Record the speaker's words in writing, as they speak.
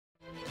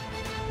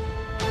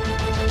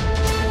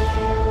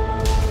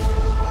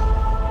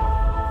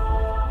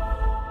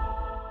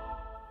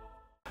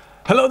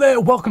Hello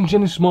there, welcome to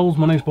Genesis Models.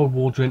 My name is Bob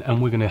Waldron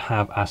and we're going to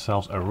have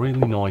ourselves a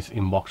really nice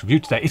inbox review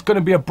today. It's going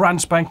to be a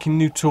brand spanking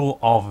new tool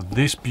of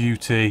this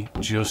beauty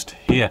just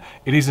here.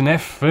 It is an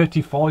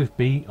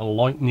F-35B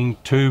Lightning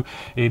II.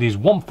 It is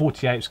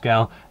 1/48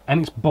 scale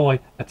and it's by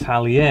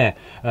Italeri.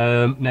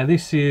 Now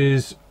this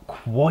is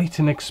quite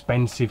an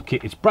expensive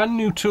kit. It's brand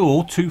new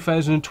tool,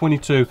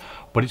 2022,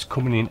 but it's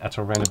coming in at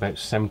around about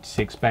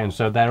 £76.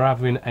 So they're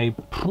having a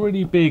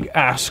pretty big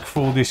ask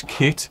for this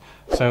kit.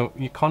 So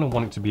you kind of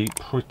want it to be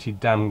pretty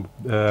damn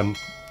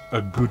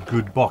a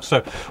good box.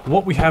 So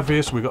what we have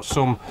here, so we've got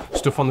some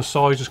stuff on the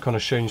side, just kind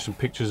of showing you some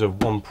pictures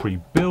of one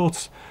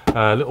pre-built,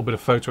 a little bit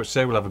of photo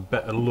say we'll have a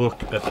better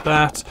look at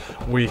that.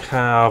 We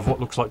have what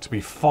looks like to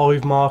be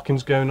 5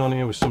 markings going on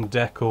here with some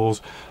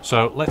decals.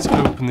 So let's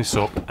open this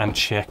up and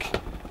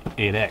check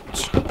it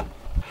out.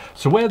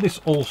 So where this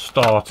all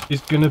starts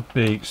is going to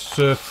be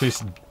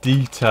surface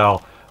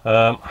detail.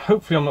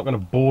 Hopefully I'm not going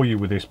to bore you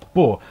with this,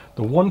 but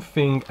the one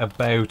thing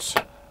about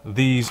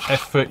these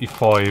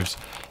F-35s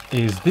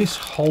is this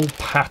whole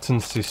pattern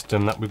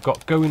system that we've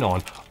got going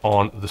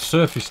on the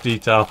surface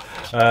detail,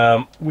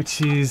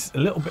 which is a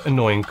little bit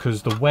annoying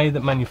because the way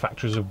that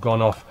manufacturers have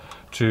gone off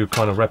to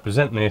kind of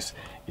represent this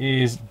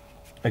is,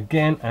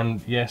 again,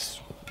 and yes,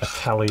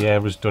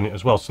 Italeri has done it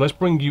as well. So let's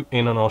bring you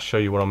in and I'll show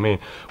you what I mean.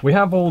 We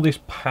have all this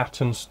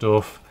pattern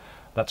stuff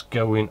that's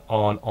going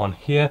on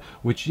here,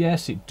 which,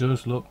 yes, it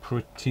does look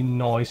pretty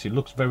nice. It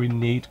looks very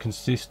neat,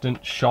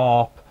 consistent,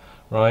 sharp,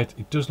 right?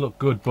 It does look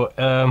good, but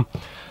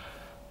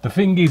the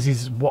thing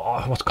is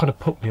what's kind of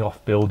put me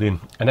off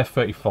building an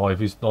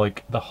F-35 is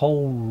like the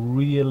whole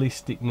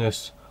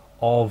realisticness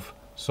of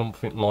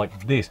something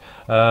like this.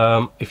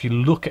 If you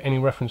look at any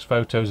reference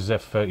photos of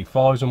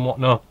F-35s and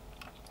whatnot,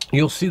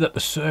 you'll see that the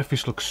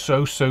surface looks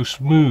so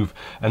smooth,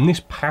 and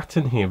this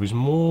pattern here is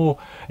more,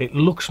 it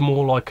looks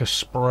more like a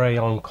spray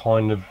on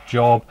kind of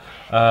job.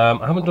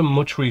 I haven't done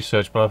much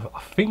research, but I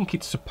think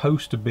it's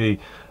supposed to be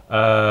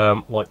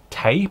like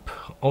tape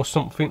or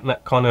something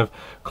that kind of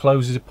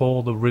closes up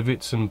all the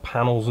rivets and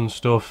panels and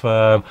stuff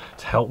to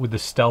help with the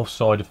stealth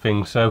side of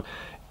things. So,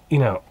 you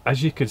know,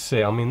 as you can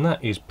see, I mean,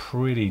 that is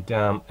pretty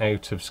damn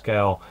out of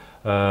scale,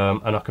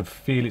 and I can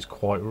feel it's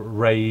quite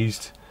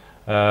raised.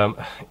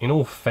 In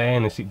all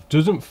fairness, it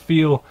doesn't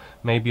feel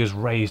maybe as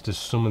raised as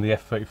some of the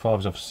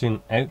F-35s I've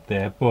seen out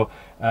there, but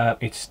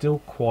it's still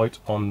quite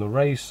on the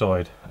raised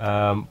side.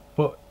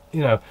 But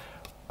you know,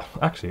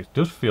 actually it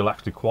does feel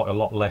actually quite a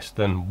lot less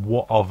than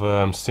what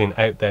I've seen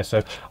out there,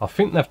 so I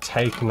think they've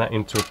taken that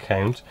into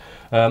account.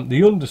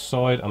 The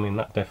underside, I mean,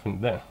 that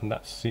definitely,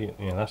 that's, you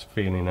know, that's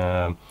feeling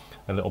a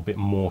little bit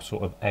more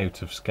sort of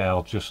out of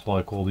scale, just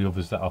like all the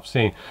others that I've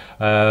seen.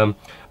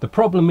 The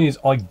problem is,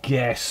 I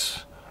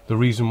guess, the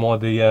reason why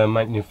the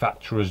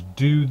manufacturers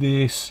do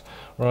this,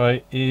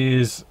 right,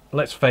 is,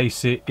 let's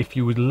face it, if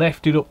you had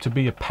left it up to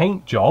be a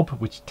paint job,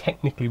 which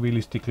technically,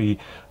 realistically,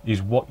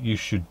 is what you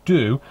should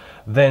do,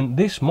 then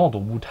this model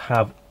would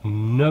have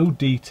no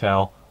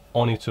detail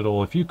on it at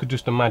all. If you could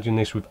just imagine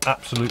this with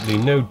absolutely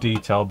no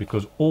detail,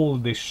 because all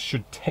of this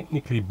should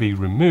technically be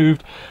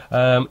removed,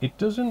 it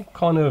doesn't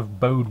kind of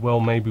bode well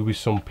maybe with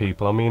some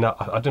people. I mean,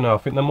 I don't know, I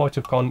think they might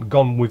have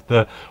gone with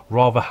the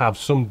rather have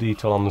some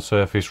detail on the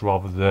surface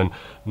rather than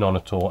none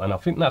at all, and I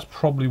think that's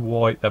probably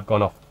why they've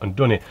gone off and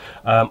done it.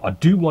 I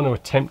do want to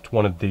attempt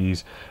one of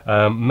these,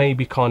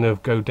 maybe kind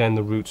of go down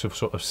the routes of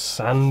sort of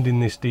sanding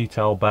this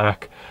detail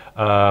back,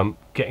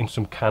 getting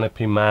some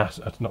canopy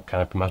mask, not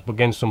canopy mask, but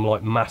getting some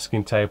like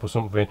masking tape or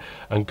something,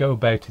 and go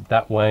about it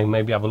that way.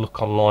 Maybe have a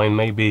look online,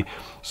 maybe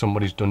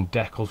somebody's done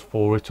decals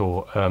for it,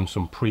 or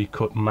some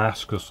pre-cut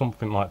mask or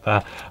something like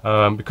that,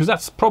 because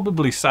that's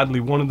probably, sadly,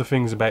 one of the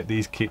things about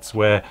these kits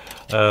where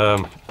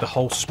the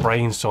whole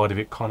spraying side of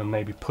it kind of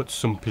maybe puts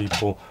some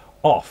people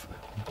off.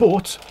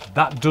 But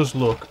that does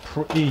look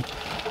pretty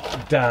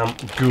damn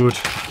good,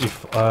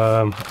 if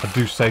I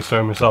do say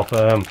so myself.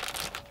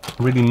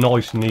 Really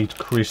nice, neat,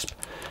 crisp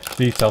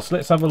detail. So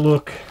let's have a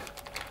look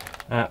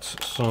at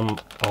some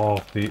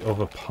of the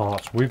other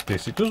parts with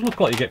this. It does look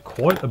like you get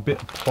quite a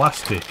bit of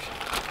plastic,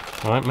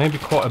 right? Maybe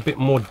quite a bit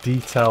more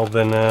detail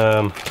than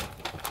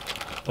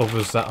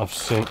others that I've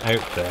seen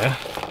out there.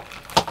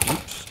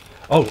 Oops.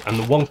 Oh, and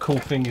the one cool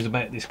thing is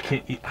about this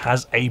kit, it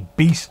has a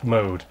beast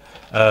mode.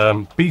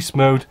 Beast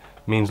mode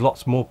means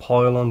lots more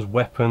pylons,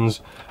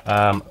 weapons,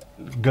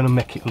 gonna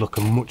make it look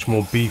a much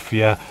more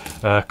beefier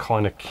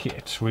kind of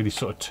kit. Really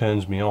sort of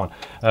turns me on.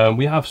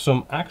 We have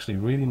some actually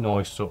really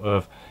nice sort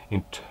of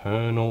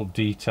internal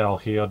detail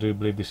here. I do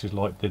believe this is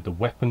like the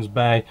weapons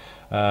bay.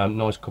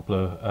 Nice couple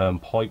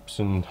of pipes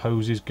and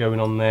hoses going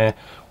on there.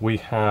 We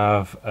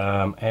have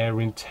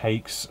air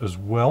intakes as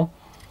well.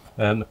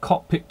 The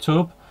cockpit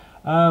tub,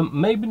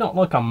 maybe not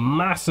like a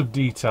massive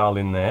detail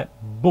in there,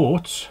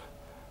 but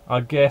I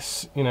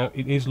guess, you know,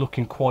 it is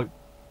looking quite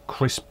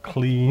crisp,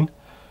 clean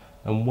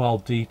and well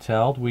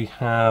detailed. We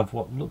have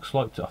what looks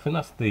like, I think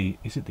that's the,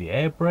 is it the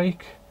air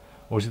brake,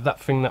 or is it that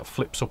thing that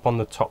flips up on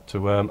the top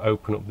to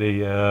open up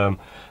the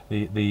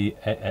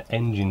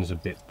engines a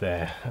bit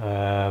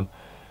there?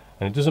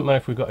 And it doesn't matter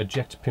if we've got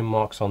ejector pin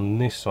marks on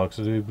this side,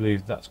 because I do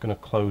believe that's going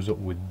to close up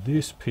with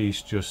this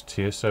piece just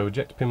here. So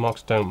ejector pin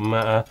marks don't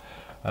matter.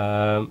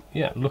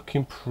 Yeah,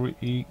 looking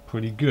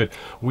pretty good.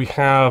 We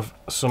have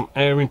some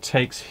air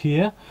intakes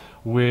here,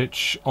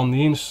 which on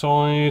the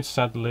inside,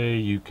 sadly,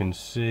 you can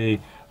see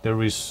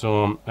there is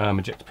some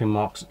ejector pin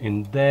marks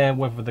in there.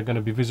 Whether they're going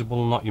to be visible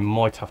or not, you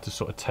might have to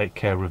sort of take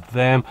care of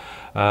them.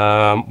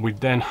 We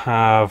then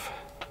have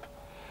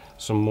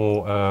some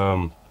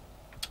more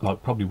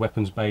like probably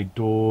weapons bay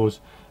doors.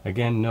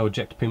 Again, no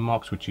ejector pin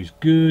marks, which is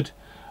good.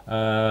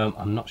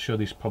 I'm not sure,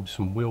 there's probably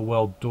some wheel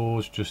well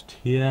doors just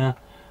here.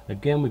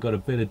 Again, we've got a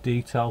bit of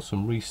detail,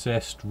 some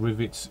recessed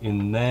rivets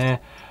in there,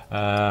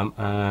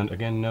 and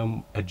again,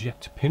 no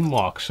ejector pin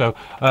marks. So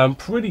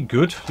pretty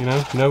good, you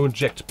know, no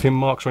ejector pin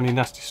marks or any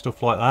nasty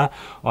stuff like that.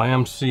 I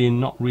am seeing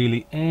not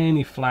really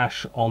any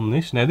flash on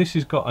this. Now this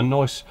has got a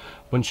nice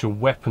bunch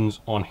of weapons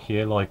on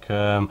here, like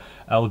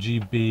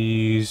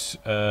LGBs,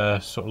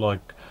 sort of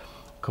like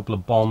a couple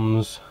of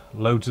bombs,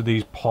 loads of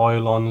these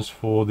pylons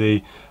for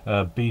the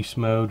beast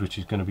mode, which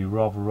is going to be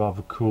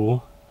rather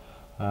cool.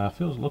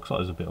 Looks like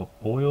there's a bit of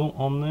oil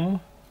on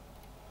there.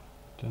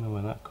 Don't know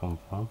where that come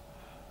from.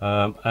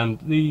 And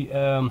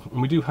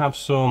we do have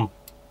some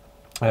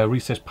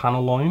recessed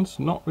panel lines.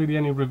 Not really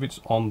any rivets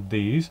on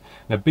these.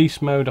 Now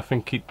beast mode, I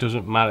think it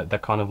doesn't matter. They're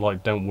kind of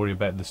like, don't worry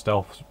about the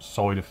stealth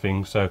side of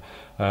things. So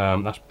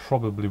that's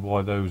probably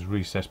why those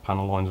recessed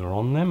panel lines are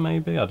on them.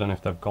 Maybe, I don't know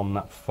if they've gone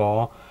that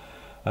far.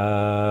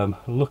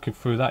 Looking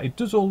through that, it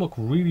does all look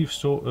really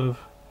sort of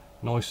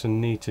nice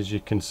and neat, as you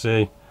can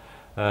see.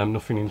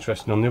 Nothing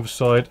interesting on the other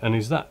side. And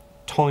is that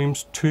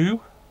 ×2?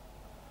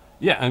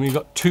 Yeah, and we've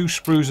got 2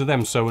 sprues of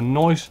them, so a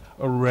nice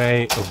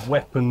array of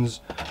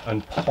weapons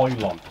and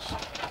pylons.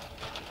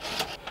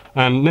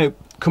 And now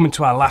coming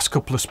to our last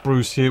couple of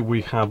sprues here,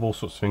 we have all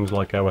sorts of things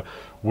like our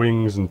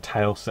wings and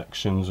tail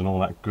sections and all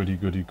that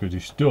goody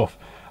stuff.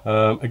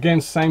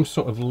 Again, same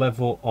sort of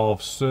level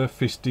of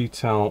surface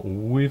detail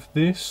with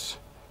this.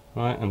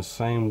 Right, and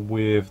same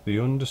with the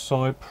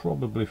underside,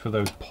 probably for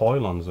those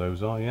pylons,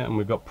 those are, yeah. And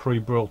we've got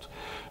pre-drilled,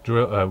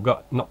 we've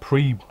got not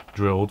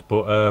pre-drilled,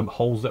 but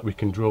holes that we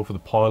can drill for the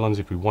pylons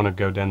if we want to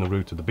go down the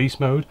route of the beast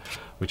mode,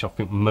 which I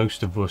think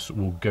most of us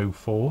will go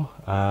for.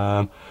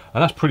 And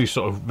that's pretty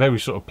very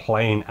sort of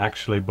plain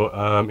actually, but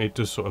it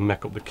does sort of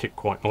make up the kit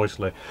quite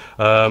nicely.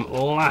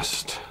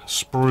 Last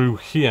sprue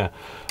here,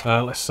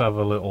 let's have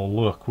a little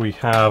look. We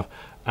have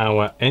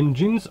our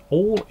engines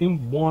all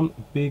in one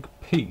big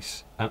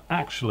piece, and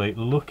actually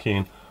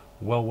looking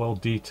well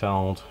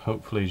detailed.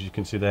 Hopefully, as you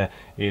can see there,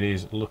 it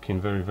is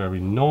looking very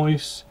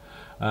nice.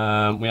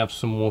 We have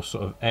some more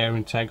sort of air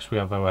intakes. We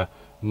have our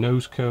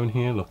nose cone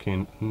here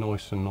looking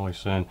nice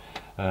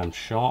and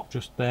sharp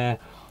just there.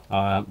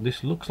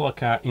 This looks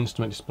like our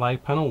instrument display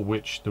panel,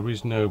 which there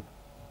is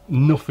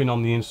nothing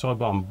on the inside,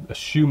 but I'm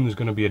assuming there's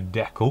going to be a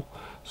decal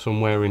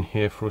somewhere in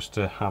here for us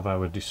to have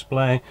our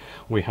display.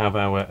 We have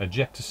our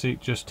ejector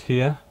seat just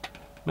here,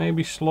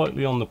 maybe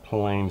slightly on the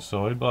plain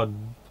side, but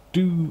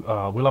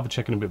we'll have a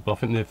check in a bit, but I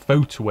think the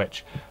photo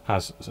etch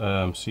has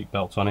seat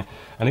belts on it.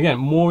 And again,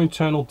 more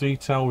internal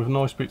detail with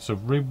nice bits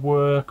of rib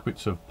work,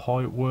 bits of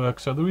pipe work,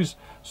 so there is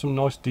some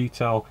nice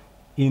detail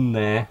in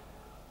there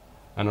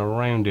and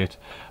around it.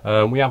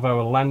 We have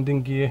our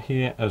landing gear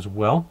here as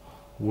well,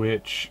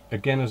 which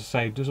again, as I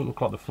say, doesn't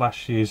look like the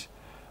flash is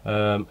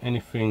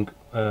anything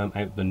out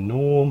of the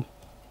norm.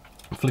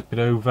 Flip it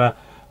over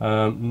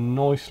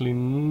nicely,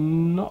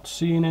 not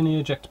seeing any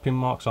ejector pin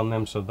marks on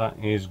them, so that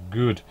is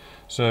good.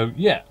 So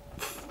yeah,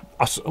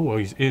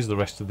 here's the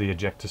rest of the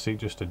ejector seat,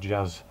 just to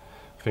jazz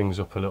things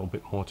up a little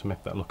bit more to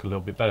make that look a little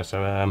bit better.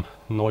 So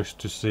nice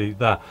to see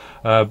that.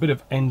 A bit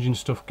of engine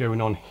stuff going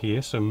on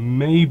here, so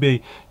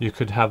maybe you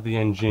could have the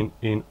engine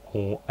in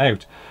or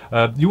out.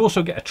 You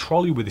also get a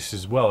trolley with this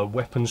as well, a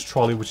weapons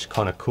trolley, which is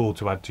kind of cool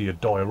to add to your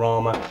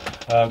diorama.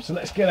 So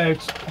let's get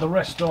out the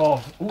rest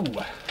of,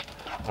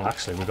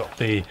 actually we've got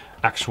the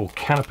actual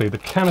canopy. The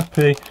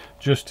canopy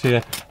just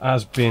here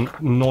has been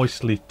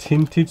nicely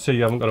tinted, so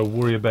you haven't got to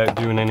worry about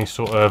doing any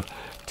sort of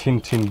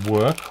tinting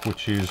work,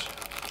 which is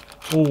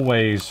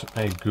always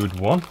a good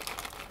one.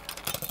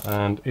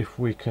 And if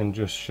we can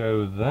just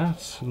show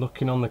that,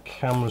 looking on the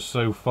camera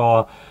so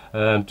far,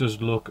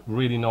 does look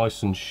really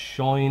nice and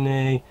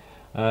shiny.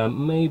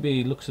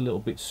 Maybe looks a little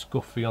bit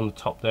scuffy on the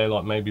top there,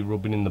 like maybe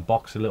rubbing in the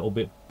box a little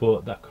bit,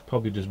 but that could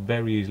probably just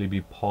very easily be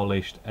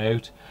polished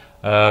out.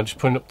 Just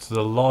putting it up to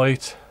the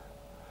light.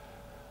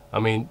 I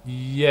mean,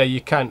 yeah,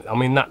 you can. I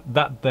mean,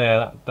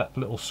 that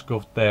little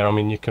scuff there, I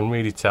mean, you can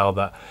really tell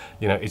that,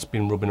 you know, it's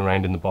been rubbing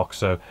around in the box.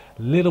 So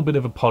a little bit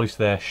of a polish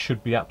there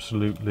should be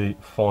absolutely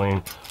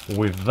fine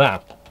with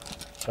that.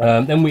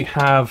 Then we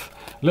have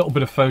a little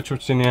bit of photo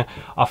etch in here.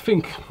 I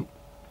think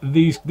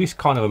this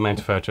kind of amount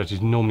of photo etch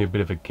is normally a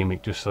bit of a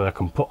gimmick, just so I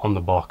can put on the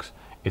box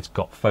it's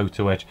got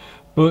photo etch.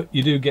 But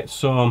you do get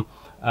some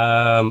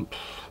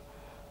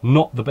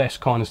not the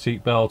best kind of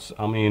seat belts.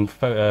 I mean,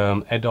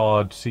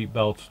 Edard seat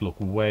belts look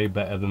way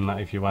better than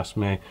that, if you ask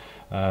me.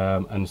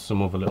 and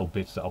some other little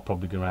bits that I'll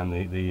probably go around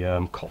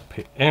the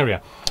cockpit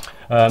area.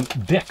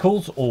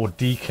 Decals or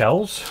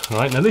decals,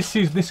 right? Now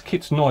this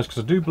kit's nice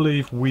because I do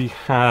believe we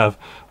have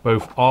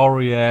both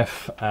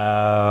RAF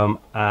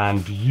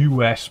and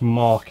US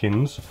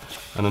markings,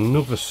 and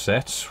another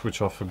set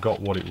which I forgot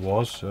what it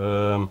was.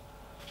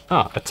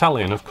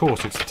 Italian, of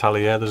course it's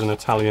Italeri. There's an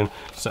Italian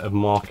set of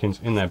markings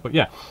in there, but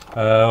yeah,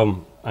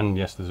 and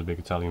yes, there's a big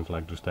Italian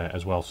flag just there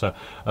as well. So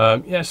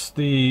yes,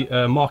 the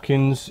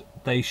markings,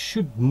 they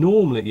should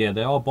normally, yeah,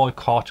 they are by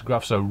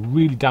cartograph, so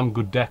really damn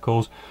good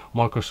decals.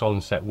 Micro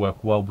Solid set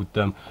work well with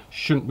them,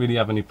 shouldn't really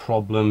have any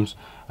problems.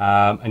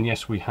 And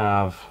yes, we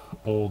have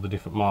all the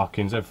different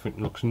markings,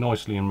 everything looks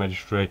nicely in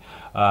registry.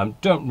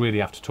 Don't really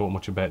have to talk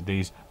much about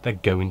these, they're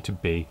going to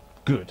be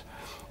good.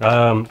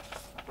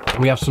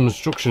 We have some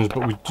instructions,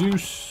 but we do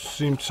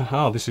seem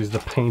to, this is the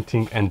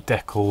painting and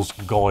decals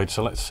guide,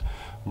 so let's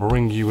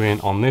bring you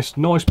in on this.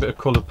 Nice bit of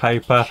coloured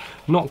paper,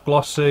 not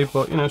glossy,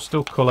 but you know,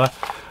 still colour,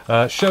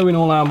 showing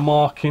all our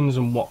markings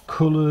and what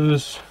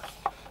colours,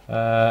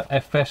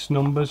 FS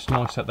numbers,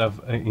 nice that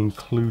they've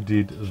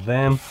included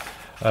them,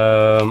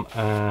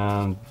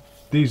 and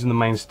these are the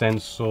main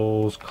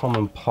stencils,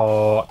 common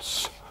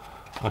parts.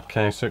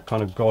 Okay, so it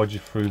kind of guides you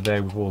through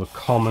there with all the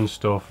common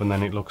stuff, and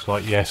then it looks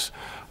like, yes,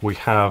 we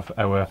have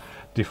our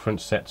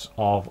different sets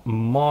of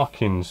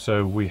markings.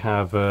 So we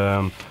have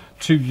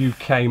 2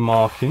 UK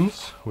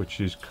markings, which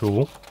is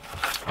cool,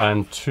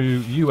 and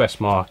 2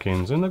 US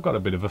markings, and they've got a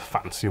bit of a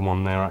fancy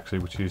one there actually,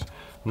 which is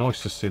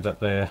nice to see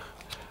that they're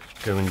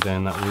going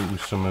down that route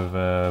with some of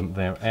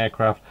their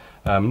aircraft.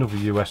 Another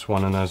US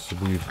one, and as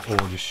we've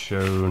already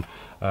shown,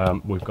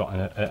 we've got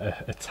an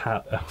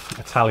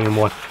Italian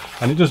one,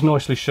 and it does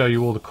nicely show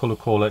you all the colour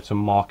callouts and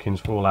markings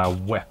for all our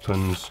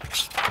weapons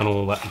and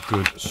all that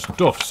good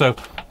stuff. So,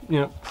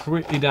 you know,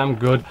 pretty damn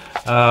good.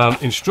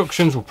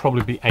 Instructions will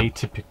probably be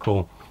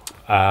atypical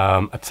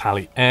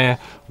Italeri Air,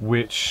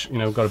 which, you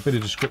know, got a bit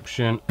of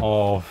description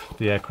of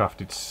the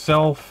aircraft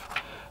itself,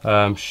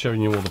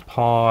 showing you all the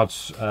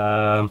parts.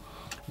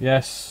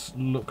 Yes,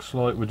 looks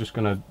like we're just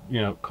going to,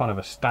 you know, kind of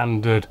a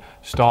standard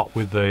start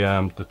with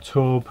the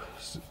tub,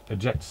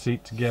 ejector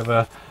seat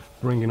together,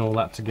 bringing all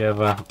that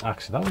together.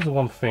 Actually, that was the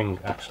one thing,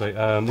 actually.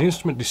 The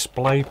instrument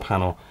display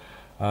panel,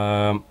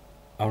 I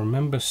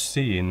remember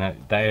seeing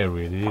that, there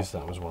it is,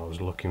 that was what I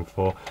was looking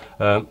for.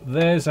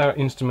 There's our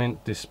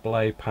instrument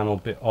display panel,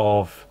 bit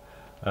of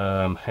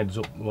heads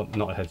up, well,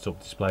 not a heads up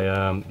display,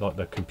 like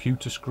the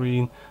computer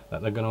screen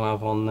that they're going to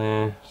have on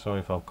there. Sorry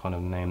if I've kind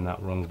of named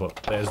that wrong, but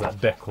there's that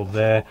decal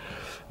there.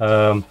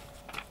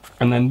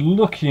 And then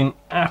looking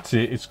at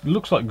it, it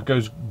looks like it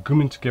goes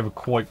coming together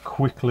quite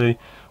quickly.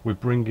 We're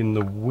bringing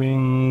the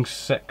wing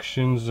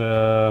sections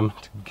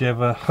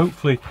together.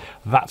 Hopefully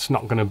that's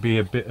not going to be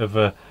a bit of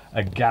a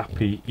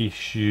gappy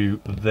issue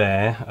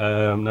there.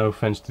 No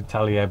offense to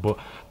Italeri, but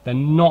they're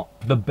not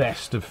the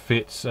best of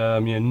fits.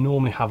 You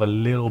normally have a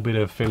little bit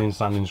of filling,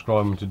 sanding,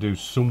 scribing to do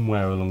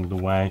somewhere along the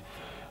way,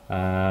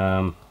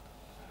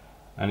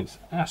 and it's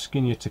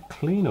asking you to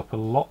clean up a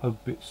lot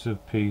of bits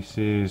of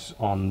pieces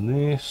on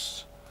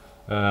this,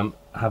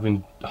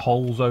 having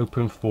holes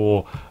open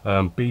for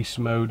beast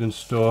mode and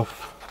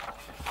stuff,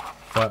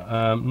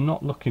 but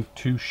not looking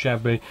too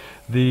shabby.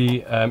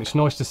 It's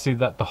nice to see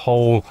that the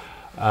whole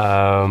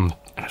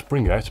let's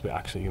bring it out a bit,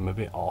 actually, I'm a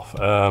bit off.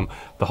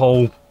 The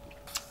whole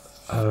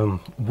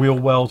wheel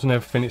wells and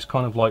everything, it's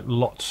kind of like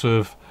lots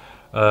of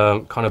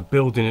kind of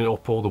building it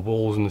up, all the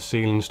walls and the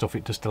ceiling and stuff.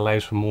 It just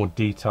allows for more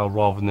detail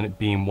rather than it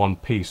being one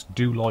piece.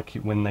 Do like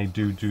it when they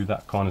do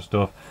that kind of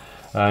stuff.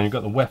 You've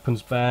got the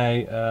weapons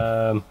bay.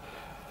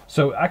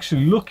 So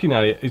actually looking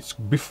at it, it's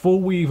before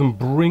we even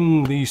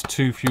bring these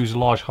 2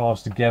 fuselage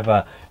halves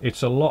together,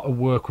 it's a lot of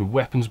work with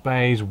weapons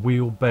bays,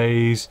 wheel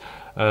bays,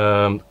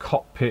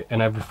 cockpit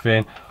and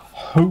everything.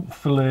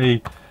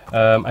 Hopefully,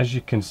 as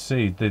you can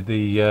see,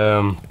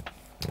 the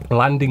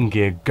landing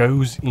gear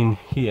goes in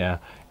here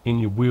in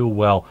your wheel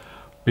well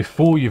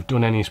before you've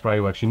done any spray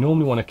works. You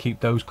normally want to keep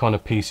those kind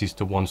of pieces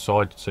to one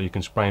side so you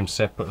can spray them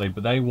separately,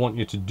 but they want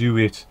you to do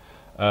it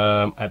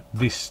at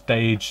this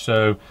stage,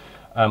 so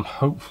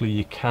hopefully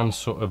you can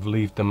sort of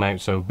leave them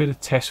out. So a bit of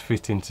test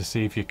fitting to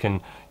see if you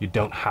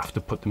don't have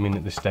to put them in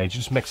at this stage. It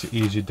just makes it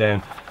easier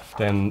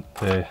down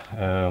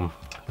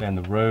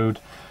the road.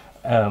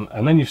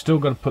 And then you've still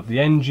got to put the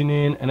engine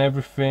in and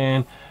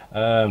everything.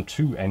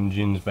 2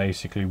 engines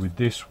basically with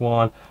this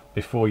one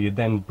before you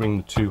then bring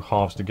the 2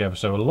 halves together.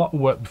 So a lot of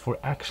work before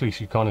actually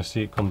you kind of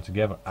see it come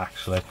together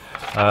actually.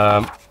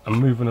 And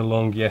moving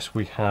along, yes,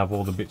 we have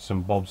all the bits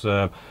and bobs.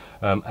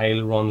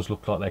 Ailerons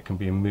look like they can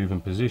be in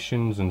moving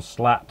positions, and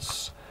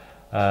slats,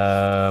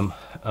 and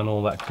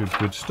all that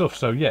good stuff.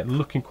 So yeah,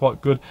 looking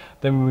quite good.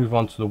 Then we move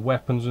on to the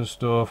weapons and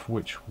stuff,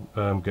 which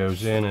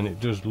goes in, and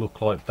it does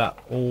look like that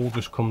all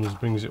just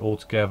brings it all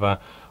together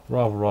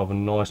rather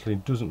nicely.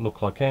 It doesn't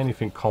look like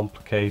anything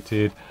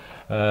complicated.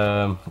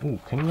 Ooh,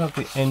 can you have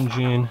the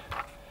engine?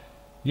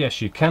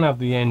 Yes, you can have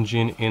the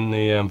engine in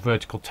the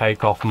vertical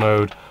takeoff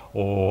mode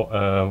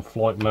or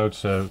flight mode,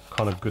 so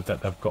kind of good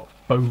that they've got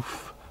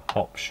both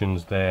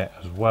options there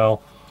as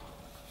well.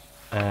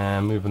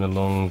 and moving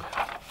along,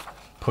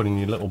 putting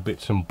your little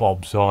bits and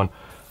bobs on,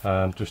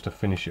 just to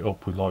finish it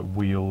up with like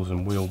wheels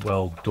and wheel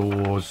well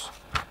doors.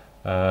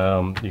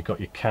 You've got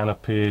your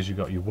canopies, you've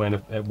got your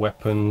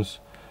weapons.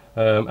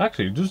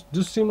 Actually, it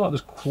does seem like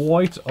there's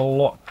quite a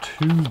lot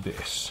to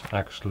this,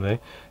 actually.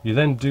 You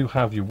then do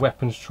have your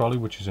weapons trolley,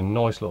 which is a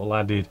nice little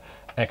added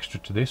extra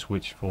to this,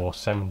 which for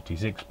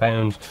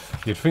 £76,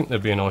 you'd think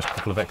there'd be a nice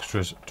couple of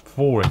extras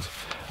for it.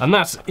 And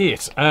that's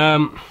it.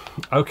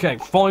 Okay,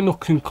 final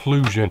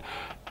conclusion.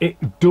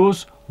 It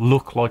does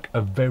look like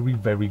a very,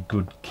 very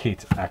good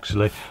kit,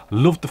 actually.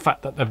 Love the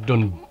fact that they've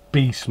done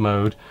beast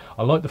mode.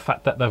 I like the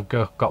fact that they've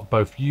got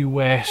both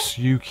US,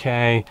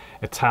 UK,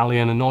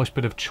 Italian, a nice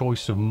bit of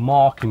choice of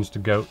markings to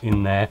go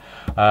in there.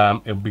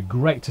 It'll be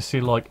great to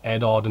see like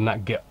Edard and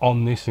that get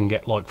on this and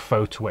get like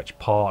photo etch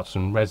parts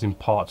and resin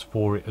parts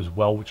for it as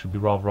well, which would be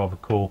rather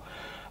cool.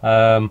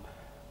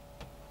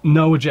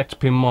 No ejector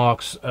pin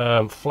marks.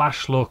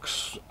 Flash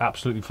looks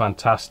absolutely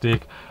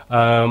fantastic.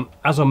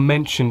 As I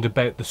mentioned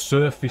about the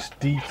surface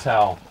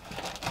detail,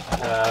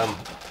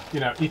 you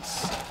know,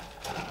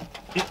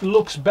 it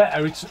looks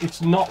better.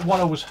 It's not what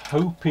I was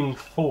hoping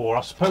for.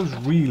 I suppose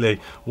really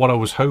what I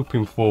was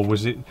hoping for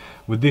was it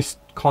with this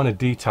kind of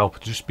detail to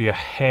just be a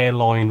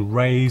hairline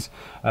raise.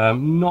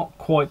 Not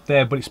quite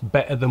there, but it's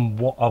better than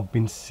what I've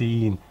been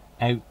seeing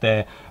out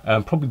there.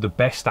 Probably the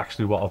best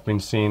actually what I've been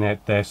seeing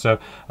out there. So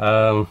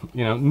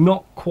you know,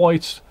 not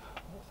quite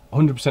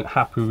 100%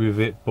 happy with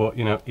it, but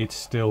you know, it's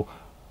still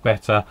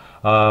better.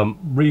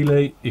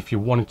 Really, if you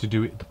wanted to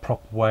do it the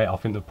proper way, I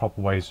think the proper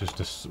way is just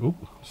to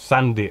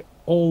sand it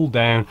all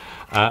down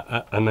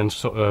and then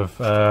sort of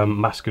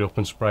mask it up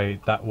and spray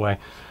it that way.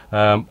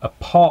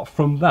 Apart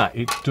from that,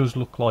 it does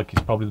look like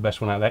it's probably the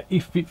best one out there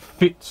if it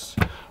fits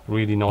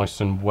really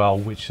nice and well,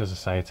 which, as I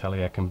say,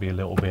 Italeri can be a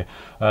little bit.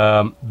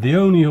 The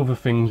only other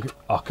thing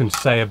I can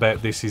say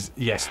about this is,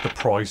 yes, the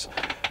price.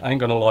 I ain't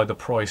gonna lie, the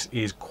price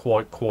is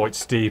quite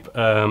steep.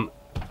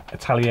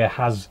 Italeri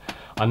has,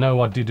 I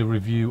know I did a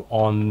review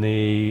on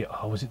the,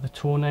 was it the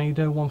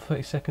Tornado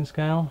 1/32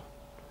 scale?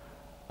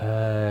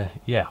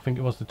 Yeah, I think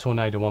it was the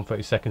Tornado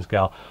 1/32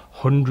 scale.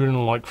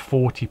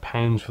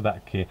 £140 for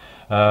that kit.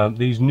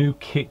 These new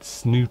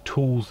kits, new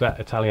tools that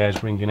Italeri is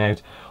bringing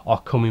out are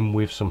coming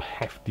with some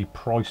hefty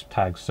price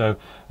tags, so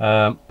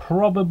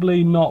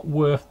probably not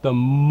worth the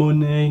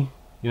money.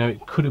 You know,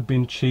 it could have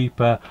been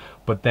cheaper,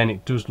 but then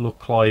it does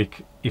look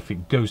like, if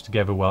it goes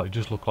together well, it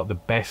does look like the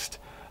best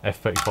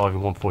F-35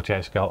 and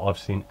 1/48 scale I've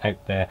seen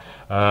out there.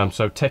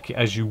 So take it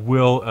as you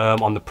will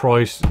on the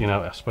price. You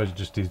know, I suppose it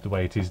just is the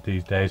way it is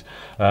these days.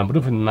 But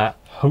other than that,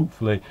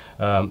 hopefully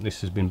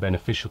this has been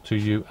beneficial to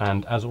you.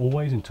 And as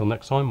always, until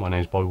next time, my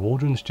name is Bobby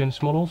Waldron, this is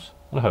Genesis Models,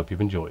 and I hope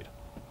you've enjoyed.